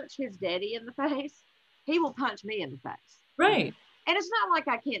will punch his daddy in the face, he will punch me in the face. Right. And it's not like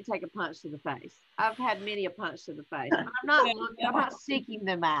I can't take a punch to the face. I've had many a punch to the face. But I'm not seeking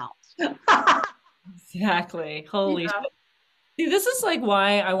them out. Exactly. Holy shit. See, this is like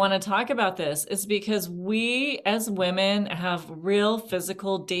why I want to talk about this, is because we as women have real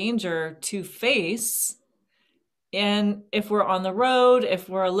physical danger to face. And if we're on the road, if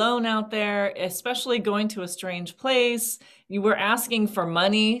we're alone out there, especially going to a strange place, you were asking for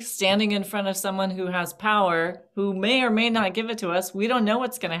money, standing in front of someone who has power, who may or may not give it to us. We don't know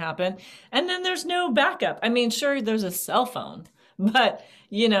what's going to happen. And then there's no backup. I mean, sure, there's a cell phone, but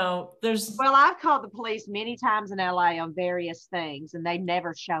there's. Well, I've called the police many times in LA on various things, and they've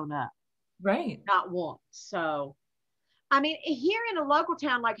never shown up. Right. Not once. So, I mean, here in a local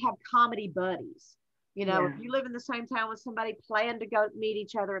town, like have comedy buddies. If you live in the same town with somebody, plan to go meet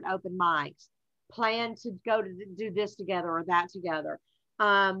each other at open mics, plan to go to do this together or that together.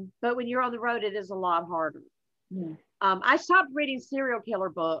 But when you're on the road, it is a lot harder. Yeah. I stopped reading serial killer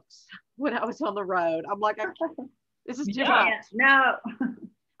books when I was on the road. I'm like, this is too much. No.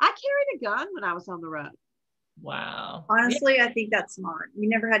 I carried a gun when I was on the road. Wow. Honestly, I think that's smart. You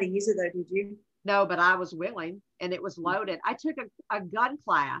never had to use it though, did you? No, but I was willing, and it was loaded. I took a gun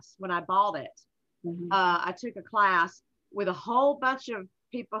class when I bought it. I took a class with a whole bunch of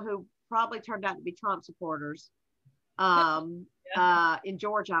people who probably turned out to be Trump supporters. In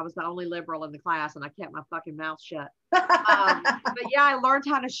Georgia, I was the only liberal in the class, and I kept my fucking mouth shut. But yeah, I learned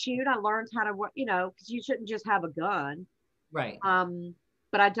how to shoot. I learned how to, because you shouldn't just have a gun. Right.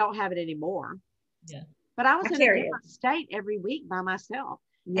 But I don't have it anymore. Yeah. But I was in a different state every week by myself.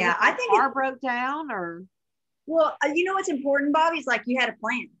 Yeah, I think car broke down or. Well, what's important, Bobbie, is like you had a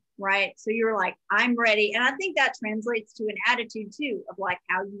plan. Right. So you were like, I'm ready. And I think that translates to an attitude too, of like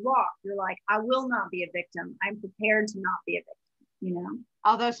how you walk. You're like, I will not be a victim. I'm prepared to not be a victim,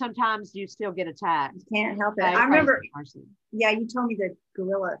 Although sometimes you still get attacked. You can't help it. I remember, you told me the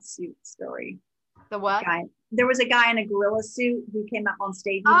gorilla suit story. The what? There was a guy in a gorilla suit who came up on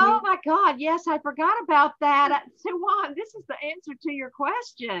stage with you. My God. Yes, I forgot about that. Suwon, this is the answer to your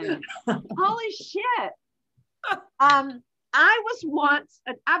question. Holy shit. I was once,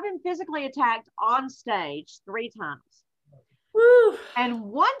 I've been physically attacked on stage 3 times. Woo. And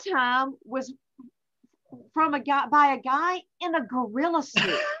one time was by a guy in a gorilla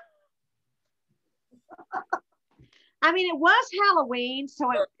suit. I mean, it was Halloween, so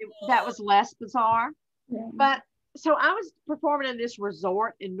that was less bizarre. Yeah. But so I was performing in this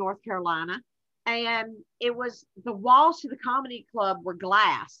resort in North Carolina, and it was the walls to the comedy club were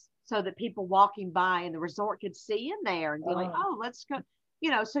glass, so that people walking by in the resort could see in there and be like, oh, let's go,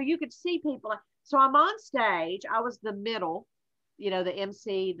 so you could see people. So I'm on stage. I was the middle, the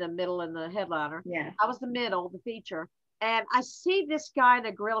MC, the middle, and the headliner. Yeah. I was the middle, the feature. And I see this guy in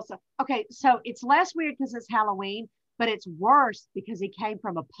a gorilla. Okay, so it's less weird because it's Halloween, but it's worse because he came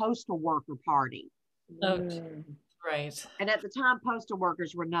from a postal worker party. Right. And at the time, postal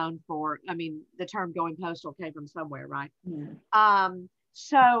workers were known for, the term going postal came from somewhere, right? Yeah.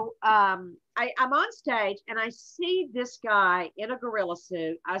 So I'm on stage and I see this guy in a gorilla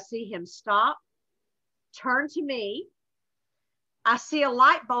suit. I see him stop, turn to me, I see a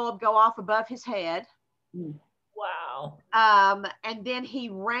light bulb go off above his head. Wow. And then he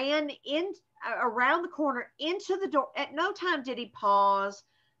ran in around the corner into the door. At no time did he pause,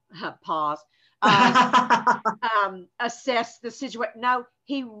 assess the situation. No,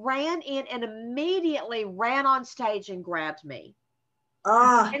 he ran in and immediately ran on stage and grabbed me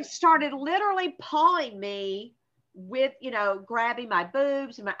and started literally pawing me with, grabbing my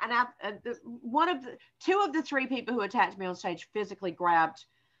boobs and two of the three people who attacked me on stage physically grabbed,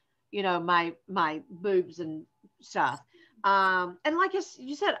 my boobs and stuff. And like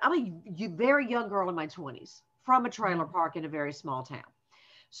you said, I'm a very young girl in my 20s from a trailer park in a very small town.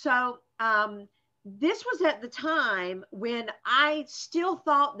 So this was at the time when I still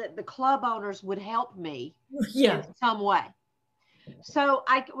thought that the club owners would help me in some way. So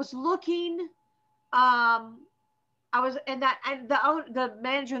I was looking, the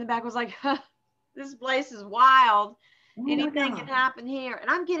manager in the back was like, this place is wild. Anything can happen here. And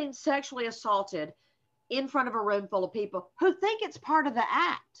I'm getting sexually assaulted in front of a room full of people who think it's part of the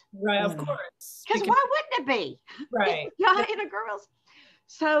act. Right, of course. Because why wouldn't it be? Right. Guy and a girl's.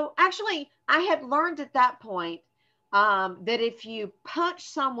 So actually, I had learned at that point that if you punch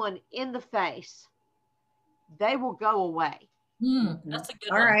someone in the face, they will go away. That's a good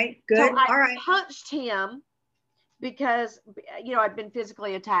one. All right, good. So All right. I punched him because, I'd been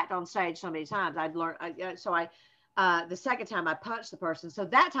physically attacked on stage so many times. I'd learned. The second time I punched the person. So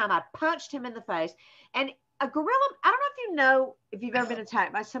that time I punched him in the face. And a gorilla, I don't know if you've ever been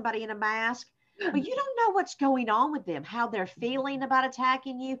attacked by somebody in a mask, but you don't know what's going on with them, how they're feeling about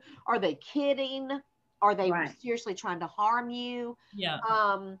attacking you. Are they kidding? Are they seriously trying to harm you? Yeah.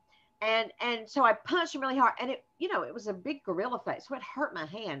 And so I punched him really hard, and it was a big gorilla face, so it hurt my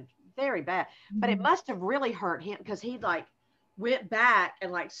hand very bad. But it must have really hurt him because he went back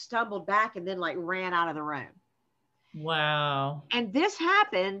and stumbled back and then ran out of the room. Wow. And this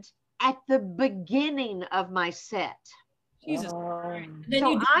happened at the beginning of my set. Jesus. So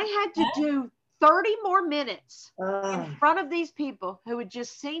I had to do 30 more minutes in front of these people who had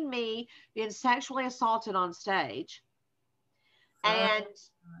just seen me being sexually assaulted on stage. And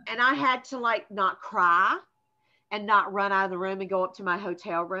I had to not cry and not run out of the room and go up to my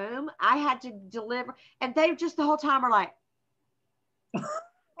hotel room. I had to deliver, and they just the whole time are like,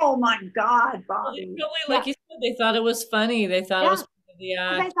 oh my God, Bobbie. Well, probably, like you said, they thought it was funny. They thought it was part of the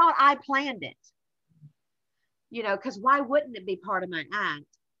act. They thought I planned it. Because why wouldn't it be part of my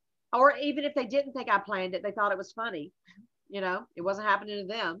act? Or even if they didn't think I planned it, they thought it was funny. It wasn't happening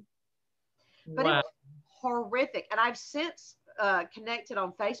to them. But it was horrific. And I've since connected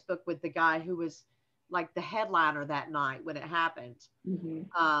on Facebook with the guy who was the headliner that night when it happened.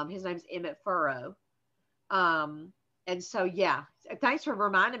 His name's Emmett Furrow. And so, thanks for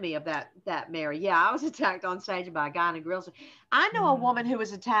reminding me of that, Mary. Yeah, I was attacked on stage by a guy in a grill. I know a woman who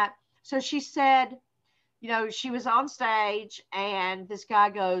was attacked. So she said, she was on stage and this guy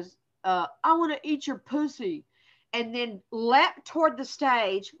goes, I want to eat your pussy. And then leapt toward the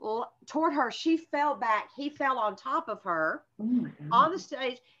stage, toward her. She fell back. He fell on top of her on the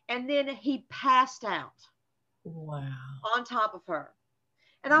stage. And then he passed out. Wow. On top of her.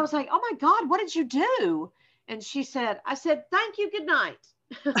 And I was like, oh my God, what did you do? And she said, I said, thank you, good night.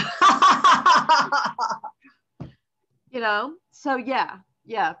 So yeah,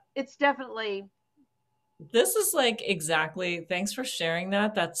 it's definitely. This is exactly, thanks for sharing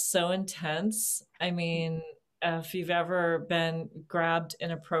that. That's so intense. I mean, if you've ever been grabbed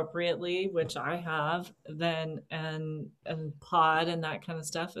inappropriately, which I have, then and pawed and that kind of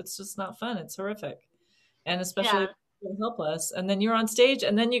stuff, it's just not fun. It's horrific. And especially helpless, and then you're on stage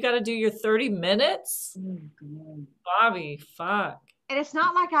and then you got to do your 30 minutes. Bobbie, fuck. And it's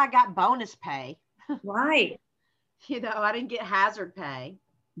not like I got bonus pay. Right. I didn't get hazard pay.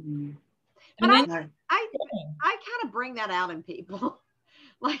 But I kind of bring that out in people.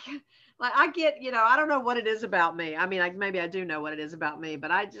 like I get, I don't know what it is about me. I mean, maybe I do know what it is about me,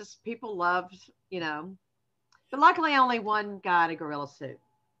 but people loved, but luckily only one guy in a gorilla suit.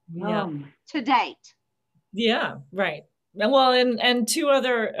 Yeah. To date. Yeah, right. Well, and two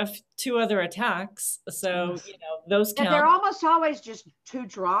other attacks. So those count. They're almost always just too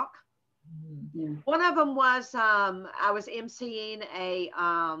drunk. One of them was I was emceeing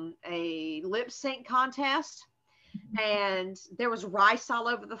a lip sync contest, and there was rice all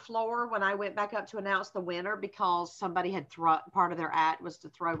over the floor when I went back up to announce the winner because somebody had part of their act was to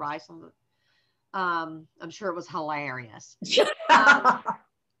throw rice on the. I'm sure it was hilarious.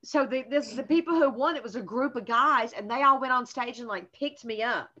 So the people who won, it was a group of guys, and they all went on stage and picked me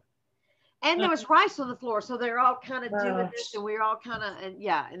up. And there was rice on the floor, so they're all kind of doing this, and we were all kind of,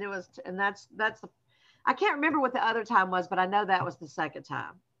 and it was, and that's I can't remember what the other time was, but I know that was the second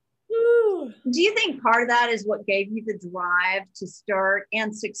time. Woo. Do you think part of that is what gave you the drive to start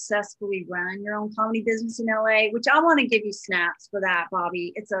and successfully run your own comedy business in LA? Which I want to give you snaps for that,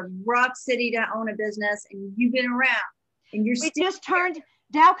 Bobbie. It's a rough city to own a business, and you've been around. And you're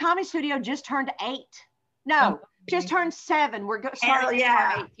Dow Comedy Studio just turned 8. No, just turned 7. We're starting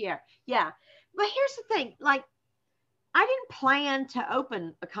our 8th year. Yeah. But here's the thing, like, I didn't plan to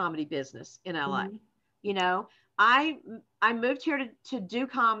open a comedy business in LA. Mm-hmm. You know, I moved here to do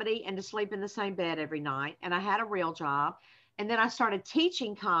comedy and to sleep in the same bed every night. And I had a real job. And then I started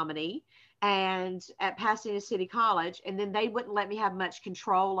teaching comedy and at Pasadena City College. And then they wouldn't let me have much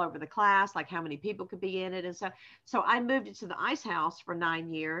control over the class, like how many people could be in it and stuff. So I moved it to the Ice House for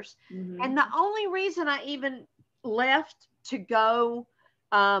 9 years. Mm-hmm. And the only reason I even left to go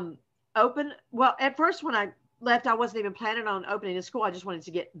open, well, at first when I left, I wasn't even planning on opening a school. I just wanted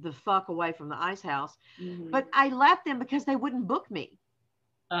to get the fuck away from the Ice House. Mm-hmm. But I left them because they wouldn't book me.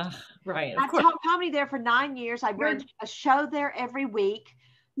 Right. I taught comedy there for 9 years. I ran a show there every week.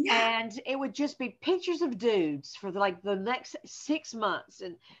 Yeah. And it would just be pictures of dudes for the next 6 months.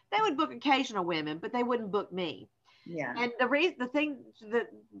 And they would book occasional women, but they wouldn't book me. Yeah. And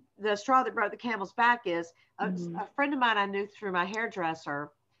the straw that broke the camel's back is a friend of mine I knew through my hairdresser,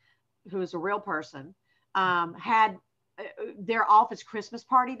 who is a real person, had their office Christmas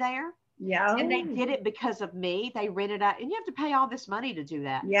party there. Yeah. And they did it because of me. They rented out, and you have to pay all this money to do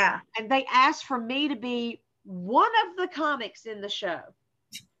that. Yeah. And they asked for me to be one of the comics in the show.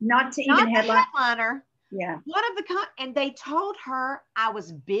 Not the headliner. Yeah. One of the and they told her I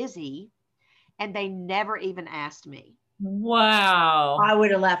was busy, and they never even asked me. Wow. I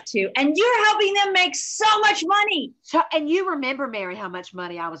would have left too. And you're helping them make so much money. So, and you remember, Mary, how much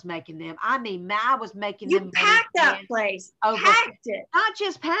money I was making them. I mean, I was making them. You packed that place. Packed it. Not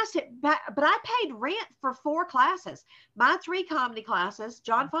just passed it, but I paid rent for 4 classes. My 3 comedy classes,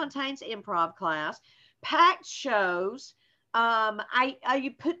 John Fontaine's improv class, packed shows.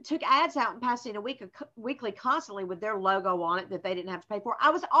 I took ads out in Pasadena Weekly constantly with their logo on it that they didn't have to pay for. I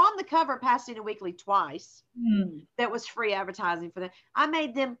was on the cover of Pasadena Weekly twice. That was free advertising for them. I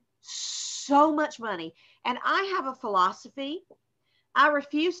made them so much money. And I have a philosophy. I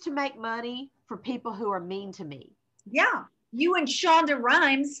refuse to make money for people who are mean to me. Yeah. You and Shonda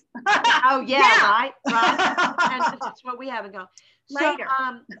Rhimes. Oh yeah. Right. And that's what we haven't gone. Later.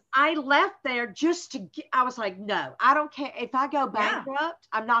 So I left there just to get, I was like, no, I don't care. If I go bankrupt,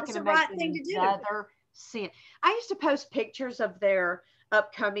 I'm not going to make another cent. I used to post pictures of their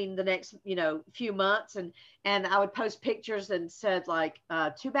upcoming the next, few months. And I would post pictures and said like,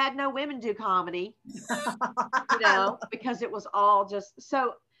 too bad no women do comedy, because it was all just,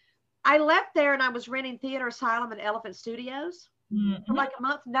 so I left there and I was renting Theater Asylum and Elephant Studios for like a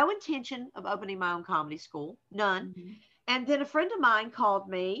month. No intention of opening my own comedy school. None. Mm-hmm. And then a friend of mine called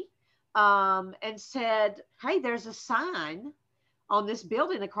me and said, hey, there's a sign on this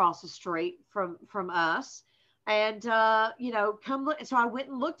building across the street from us. And, come look. And so I went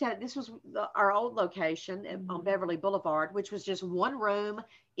and looked at it. This was our old location on Beverly Boulevard, which was just one room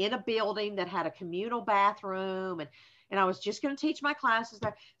in a building that had a communal bathroom. And I was just going to teach my classes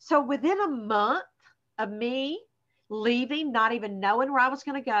there. So within a month of me leaving, not even knowing where I was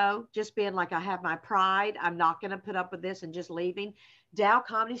going to go, just being like, I have my pride, I'm not going to put up with this, and just leaving, Dow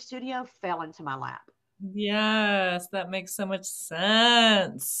Comedy Studio fell into my lap. Yes, that makes so much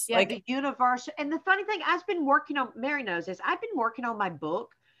sense. Yeah, like the universe. And the funny thing, I've been working on, Mary knows this, I've been working on my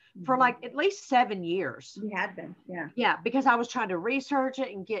book for like at least 7 years. You had been, yeah. Yeah, because I was trying to research it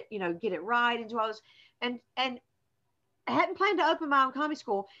and get it right and do all this. And I hadn't planned to open my own comedy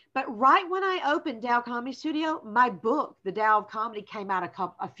school, but right when I opened Dow Comedy Studio, my book, The Dow of Comedy, came out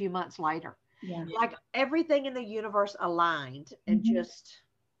a few months later. Yeah. Like everything in the universe aligned and just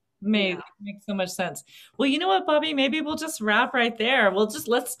makes so much sense. Well, you know what, Bobbie? Maybe we'll just wrap right there.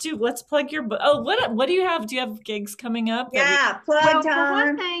 Let's plug your book. Oh, what do you have? Do you have gigs coming up? Yeah, plug time. For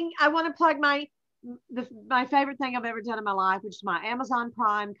one thing, I want to plug my favorite thing I've ever done in my life, which is my Amazon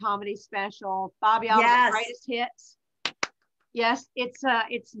Prime comedy special, Bobbie Oliver Greatest Hits. Yes, it's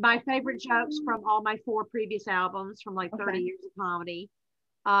my favorite jokes from all my 4 previous albums from like 30 years of comedy.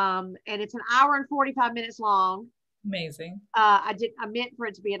 And it's an hour and 45 minutes long. Amazing. I meant for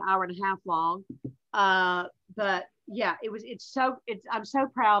it to be an hour and a half long. But yeah, I'm so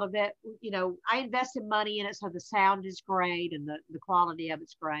proud of it. I invested money in it, so the sound is great and the quality of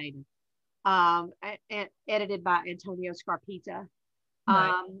it's great. And edited by Antonio Scarpita.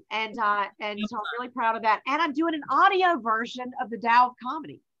 And so I'm really proud of that. And I'm doing an audio version of the Dow of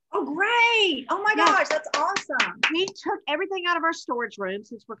Comedy. Oh, great. Oh my gosh, that's awesome. We took everything out of our storage room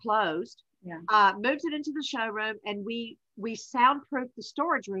since we're closed, moved it into the showroom, and we soundproofed the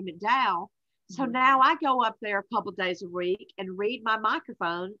storage room at Dow. So now I go up there a couple days a week and read my book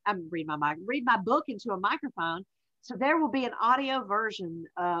into a microphone. So there will be an audio version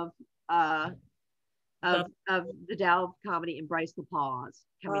of the Dow comedy Embrace the Pause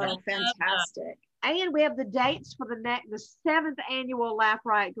coming up. Fantastic. And we have the dates for the 7th annual Laugh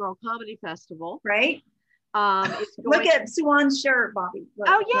Riot Girl Comedy Festival. Right. Look at Suwon's shirt, Bobbie.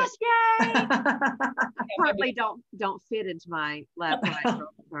 Look, yes, yay! I currently don't fit into my Laugh Riot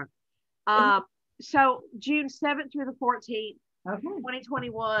Girl shirt. So June 7th through the 14th,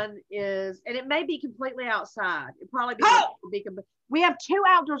 2021 is, and it may be completely outside. It probably be we have 2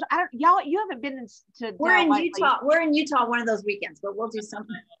 outdoors. You haven't been to. We're in Utah. We're in Utah one of those weekends, but we'll do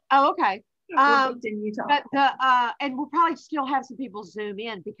something. Oh, okay. In Utah. But and we'll probably still have some people Zoom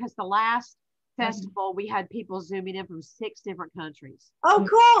in because the last festival we had people zooming in from 6 different countries. Oh,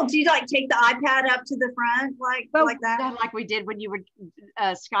 cool. Do you like take the iPad up to the front like that? Like we did when you were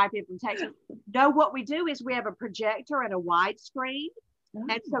Skyping from Texas. No, what we do is we have a projector and a widescreen.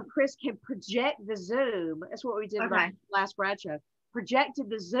 And so Chris can project the Zoom. That's what we did last Brad show. Projected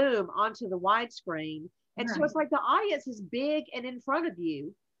the Zoom onto the widescreen. And so it's like the audience is big and in front of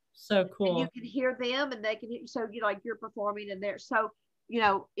you. So cool. And you can hear them and they can hear, so you're performing in there. So,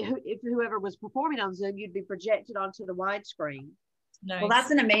 if whoever was performing on Zoom, you'd be projected onto the widescreen. Nice. Well,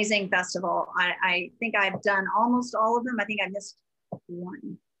 that's an amazing festival. I think I've done almost all of them. I think I missed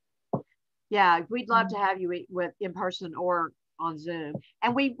one. Yeah, we'd love to have you with in person or on Zoom.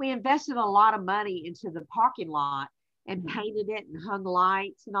 And we invested a lot of money into the parking lot and painted it and hung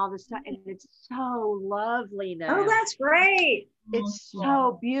lights and all this stuff. And it's so lovely now. Oh, that's great. It's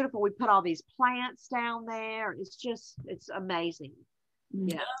so beautiful. We put all these plants down there. It's amazing.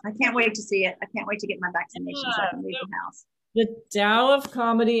 Yeah. I can't wait to see it. I can't wait to get my vaccination so I can leave the house. The Tao of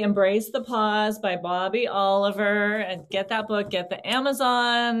Comedy, Embrace the Pause by Bobbie Oliver. And get that book, get the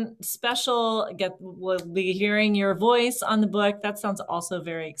Amazon special, we'll be hearing your voice on the book. That sounds also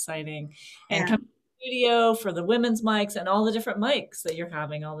very exciting. And come to the studio for the women's mics and all the different mics that you're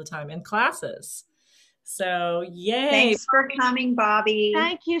having all the time in classes. So yay. Thanks for coming, Bobbie.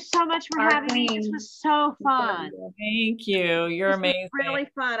 Thank you so much for having me. This was so fun. Thank you. You're amazing. Really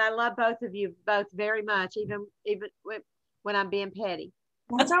fun. I love both of you both very much, even when I'm being petty.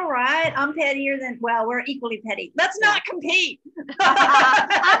 That's all right. I'm pettier than, we're equally petty. Let's not compete.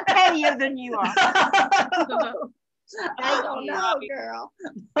 I'm pettier than you are. I don't know, girl.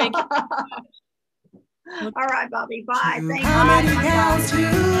 Thank you. All right, Bobbie. Bye. Thank Comedy Gals, 2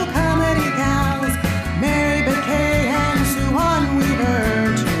 Comedy Gals, Mary and Suwon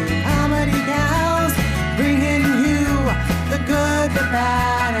Weaver, 2 Comedy Gals, bringing you the good, the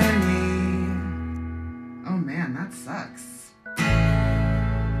bad, and me. Oh man, that sucks.